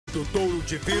Do touro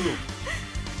divino?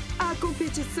 A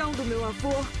competição do meu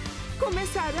avô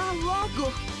começará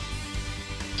logo.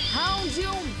 Round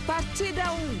 1,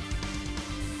 partida 1.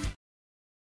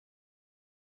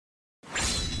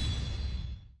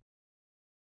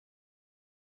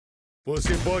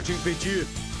 Você pode impedir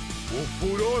o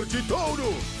furor de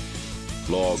touro.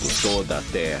 Logo toda a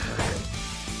terra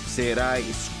será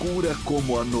escura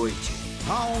como a noite.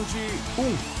 Round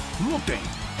 1, lutem.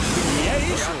 E é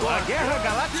isso, a Guerra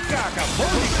Galáctica acabou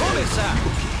de começar.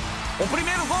 O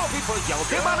primeiro golpe foi de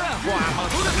Aldeban com a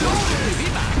armadura de ouro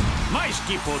divina. Mas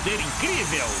que poder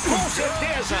incrível! Com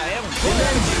certeza é um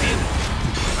poder divino.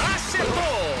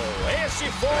 Acertou!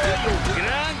 Esse foi o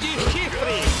grande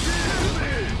chifre.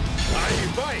 Aí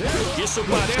vai. Isso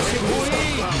parece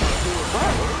ruim.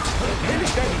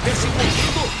 Eles devem ter se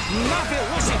movido na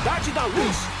velocidade da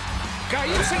luz.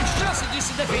 Caiu sem chance de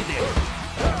se defender.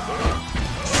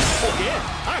 Por quê?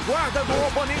 A guarda do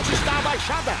oponente está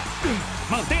abaixada,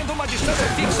 mantendo uma distância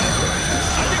fixa.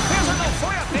 A defesa não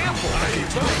foi a tempo.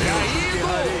 Caído.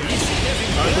 Isso teve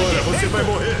um Agora grande você efeito. vai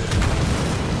morrer.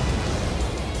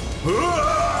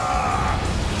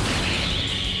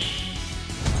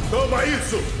 Toma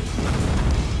isso!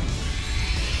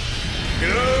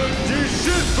 Grande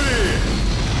chifre!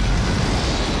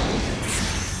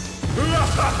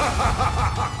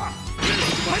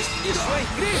 Mas isso é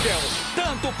incrível!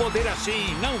 Tanto poder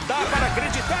assim, não dá para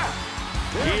acreditar!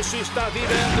 Isso está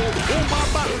virando uma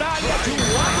batalha de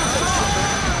um lado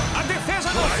só! A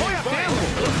defesa não foi a tempo!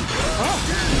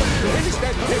 Eles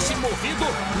devem ter se movido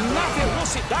na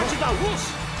velocidade da luz!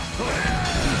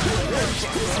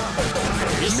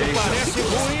 Isso parece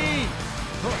ruim!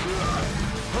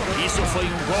 Isso foi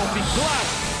um golpe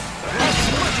claro!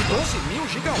 Acima de 12.000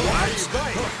 gigawatts!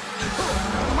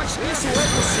 Mas isso é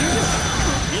possível?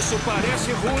 Isso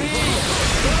parece ruim!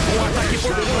 Um ataque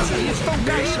poderoso e estão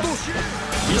caídos!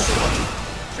 Isso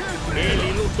não!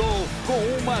 Ele lutou com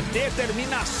uma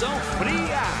determinação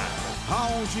fria!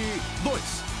 Round 2,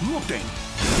 lutem.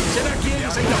 Será que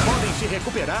eles ainda podem se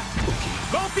recuperar?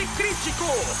 Golpe crítico!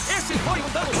 Esse foi um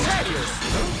dano sério!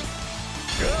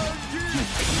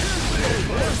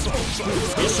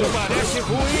 Isso parece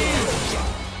ruim!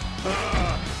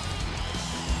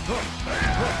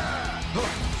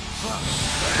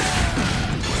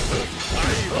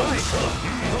 Aí vai.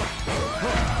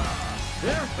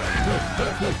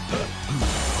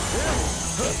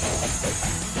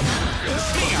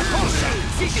 Minha força!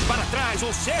 Fique para trás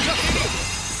ou seja ferido!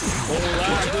 O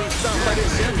lado está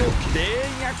parecendo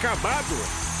bem acabado!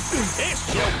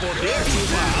 Este é o poder de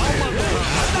uma alma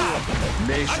dourada!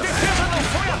 A defesa não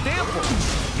foi a tempo!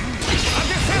 A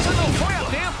defesa não foi a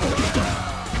tempo!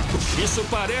 Isso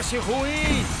parece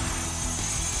ruim!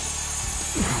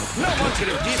 Não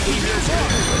acredito em meus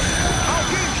olhos!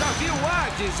 Alguém já viu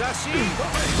Hades assim?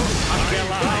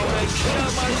 Aquela aura em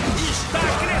chamas está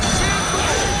crescendo!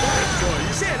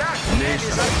 Será que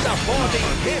eles ainda podem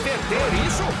reverter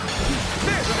isso?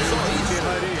 Vejam só isso!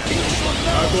 Isso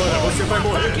não Agora foi você um vai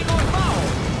morrer. ataque normal!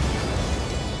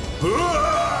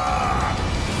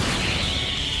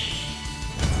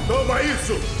 Toma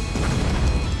isso!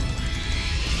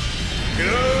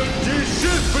 Grande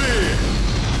chifre!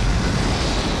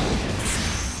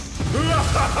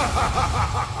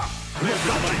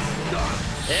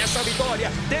 Essa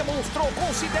vitória demonstrou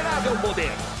considerável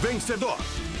poder. Vencedor!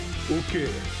 O quê?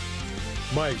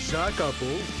 Mas já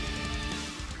acabou?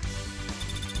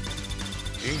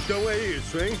 Então é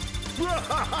isso, hein?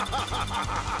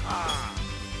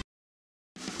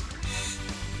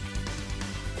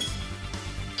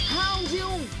 Round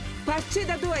 1,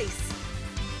 partida 2.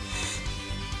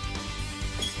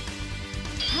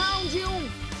 Round 1,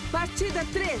 partida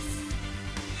 3.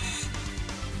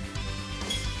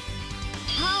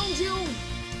 Round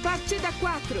 1, partida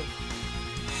 4.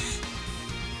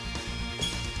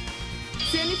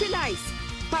 Semifinais,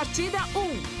 partida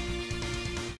 1.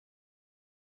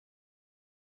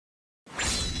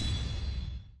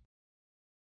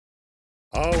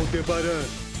 Aldeban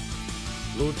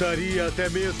lutaria até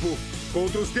mesmo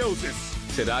contra os deuses.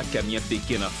 Será que a minha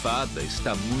pequena fada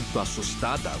está muito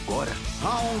assustada agora?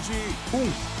 Round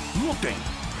 1, lutem.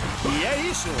 E é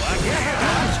isso, a Guerra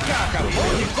Galáctica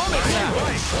acabou de começar.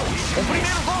 O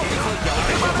primeiro golpe foi de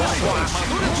Aldeban com a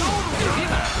armadura de ouro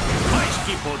divina. Mas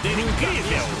que poder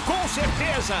incrível! Com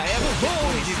certeza é do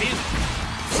ouro divino.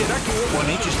 Será que o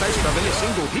oponente está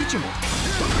estabelecendo o ritmo?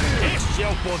 Este é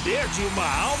o poder de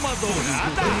uma alma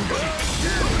dourada?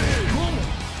 Como?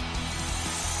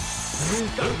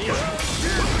 Nunca vi.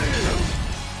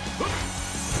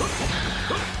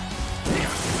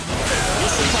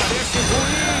 Isso parece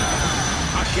ruim.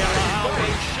 A Aquela aura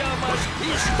em chamas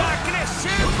está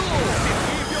crescendo!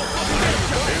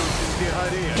 Eu te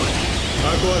enterrarei.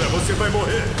 Agora você vai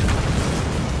morrer.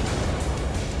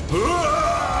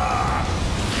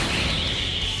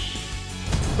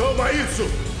 Toma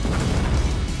isso!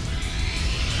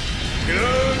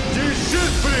 Grande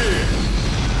chifre!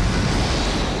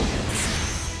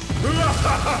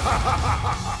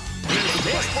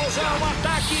 Explosão,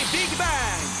 ataque, Big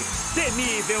Bang!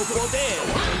 Temível poder!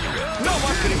 Não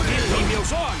acredito em meus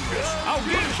olhos!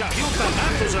 Alguém já viu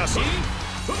Thanatos assim?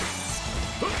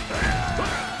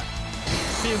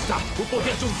 Sinta o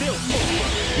poder de um deus!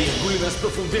 Mergulhe nas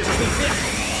profundezas do inferno!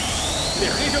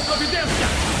 Terrível providência!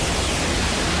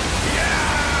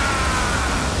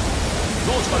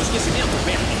 Volte para o esquecimento,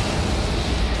 Bernie!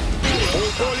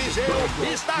 O Coliseu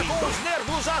está com os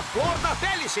nervos à flor da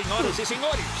pele, senhoras e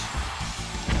senhores!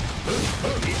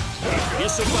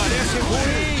 Isso parece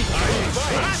ruim!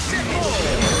 Acertou!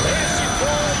 Esse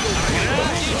foi o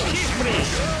grande chifre!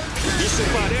 Isso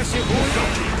parece ruim!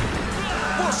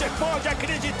 Você pode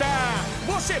acreditar!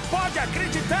 Você pode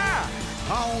acreditar!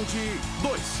 Round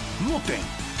 2. Lutem.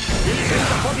 Eles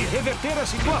ainda podem reverter a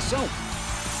situação!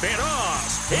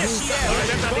 Feroz! Esse é o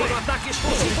verdadeiro ataque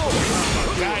explosivo!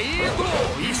 Caído!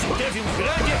 Isso teve um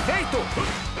grande efeito!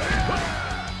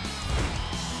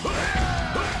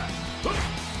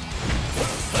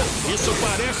 Isso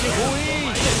parece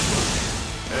ruim!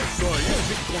 É só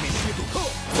isso cometido.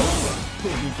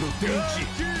 Como imprudente.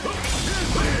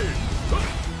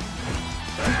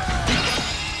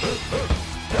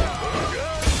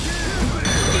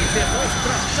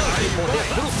 Demonstração de poder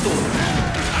bruto!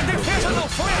 A defesa não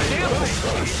foi a tempo!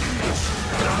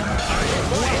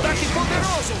 Um ataque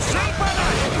poderoso, sem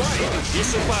parar!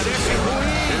 Isso parece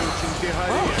ruim! Eu te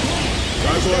enterrarei.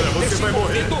 Agora você vai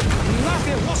morrer. Na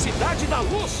velocidade da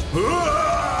luz!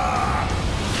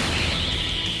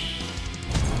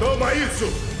 Toma isso!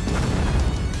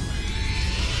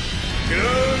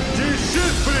 Grande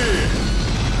chifre!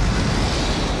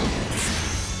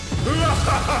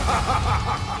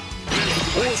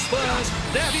 Os fãs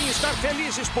devem estar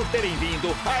felizes por terem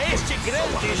vindo a este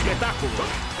grande espetáculo.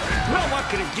 Não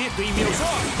acredito em meus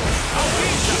olhos.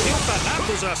 Alguém já viu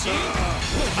Thanatos assim?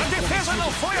 A defesa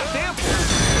não foi a tempo.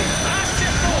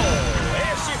 Acertou!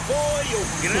 Esse foi o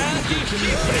grande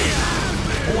chifre.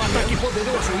 Um ataque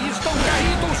poderoso e estão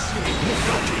caídos.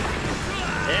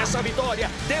 Essa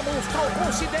vitória demonstrou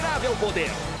considerável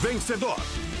poder. Vencedor!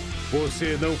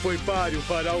 Você não foi páreo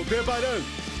para Aldeban.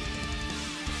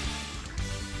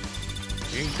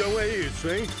 Então é isso,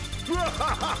 hein?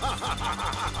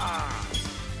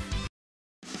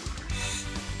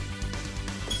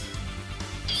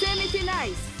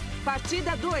 Semifinais.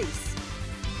 Partida 2.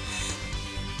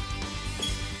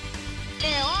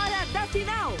 É hora da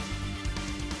final.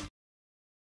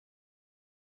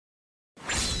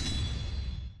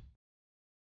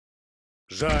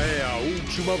 Já é a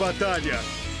última batalha.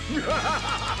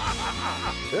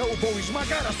 Eu vou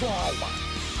esmagar a sua alma.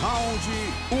 Round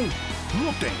 1.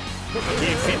 Lutem.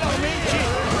 E finalmente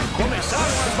começaram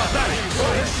as batalhas.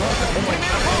 O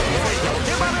primeiro golpe foi de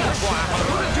Aldeban com a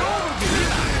armadura de ouro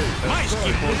divina. Mas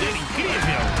que poder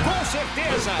incrível! Com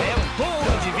certeza é um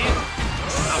touro divino.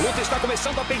 A luta está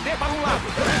começando a pender para um lado.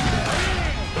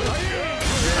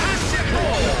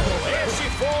 Acertou! Esse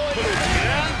foi o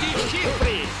grande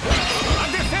chifre. A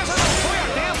defesa não foi a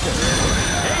tempo.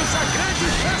 Eis a grande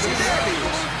chance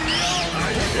deles.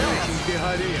 Eu te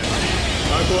enterrarei.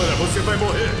 Agora você vai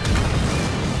morrer.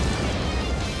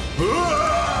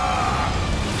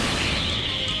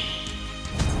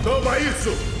 Toma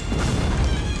isso!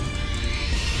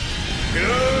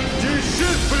 Grande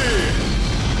chifre!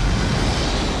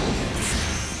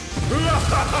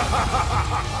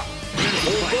 O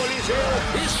Coliseu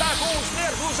está com os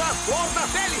nervos à flor da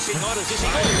pele, senhoras e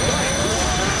senhores.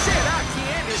 Será que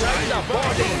eles ainda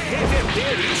podem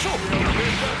reverter isso?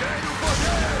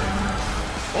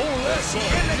 Um lance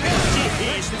elegante e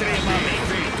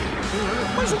extremamente...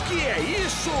 Mas o que é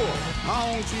isso?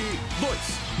 Round 2.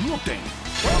 Lutem.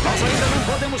 Nós ainda não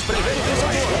podemos prever o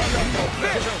vencedor.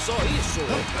 Vejam só isso.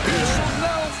 Isso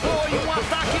não foi um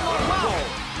ataque normal.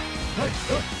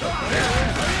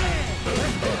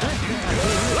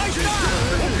 Lá está!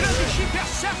 O grande chip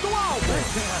acerta o alvo!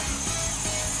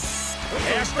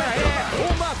 Esta é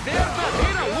uma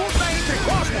verdadeira luta entre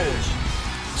cosmos!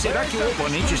 Será que o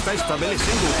oponente está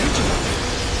estabelecendo o ritmo?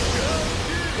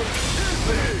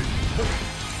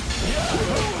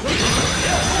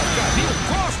 Eu nunca vi um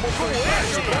cosmo como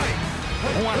esse!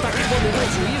 Um ataque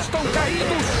poderoso e estão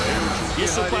caídos!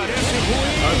 Isso parece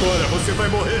ruim! Agora você vai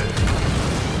morrer.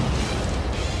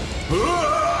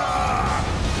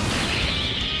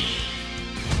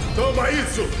 Toma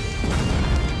isso!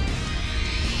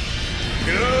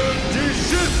 Grande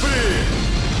chifre!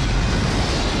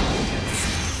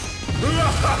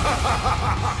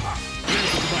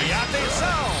 Mas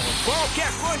atenção!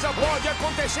 Qualquer coisa pode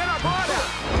acontecer agora!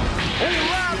 Um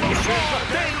lado só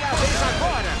tem a vez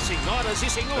agora, senhoras e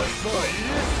senhores!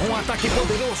 Um ataque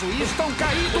poderoso e estão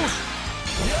caídos!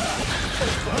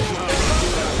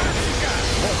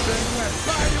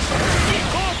 Que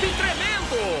golpe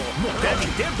tremendo! Deve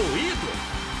ter doído!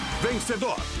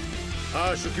 Vencedor!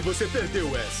 Acho que você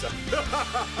perdeu essa.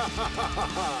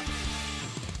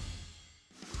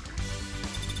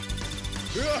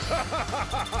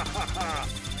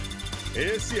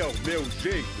 Esse é o meu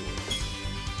jeito.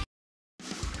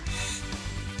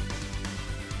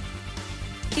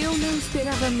 Eu não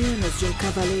esperava menos de um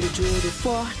cavaleiro de ouro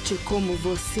forte como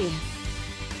você.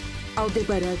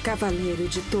 Aldeban, cavaleiro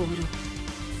de touro.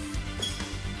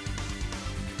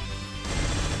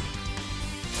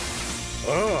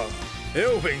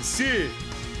 Eu venci!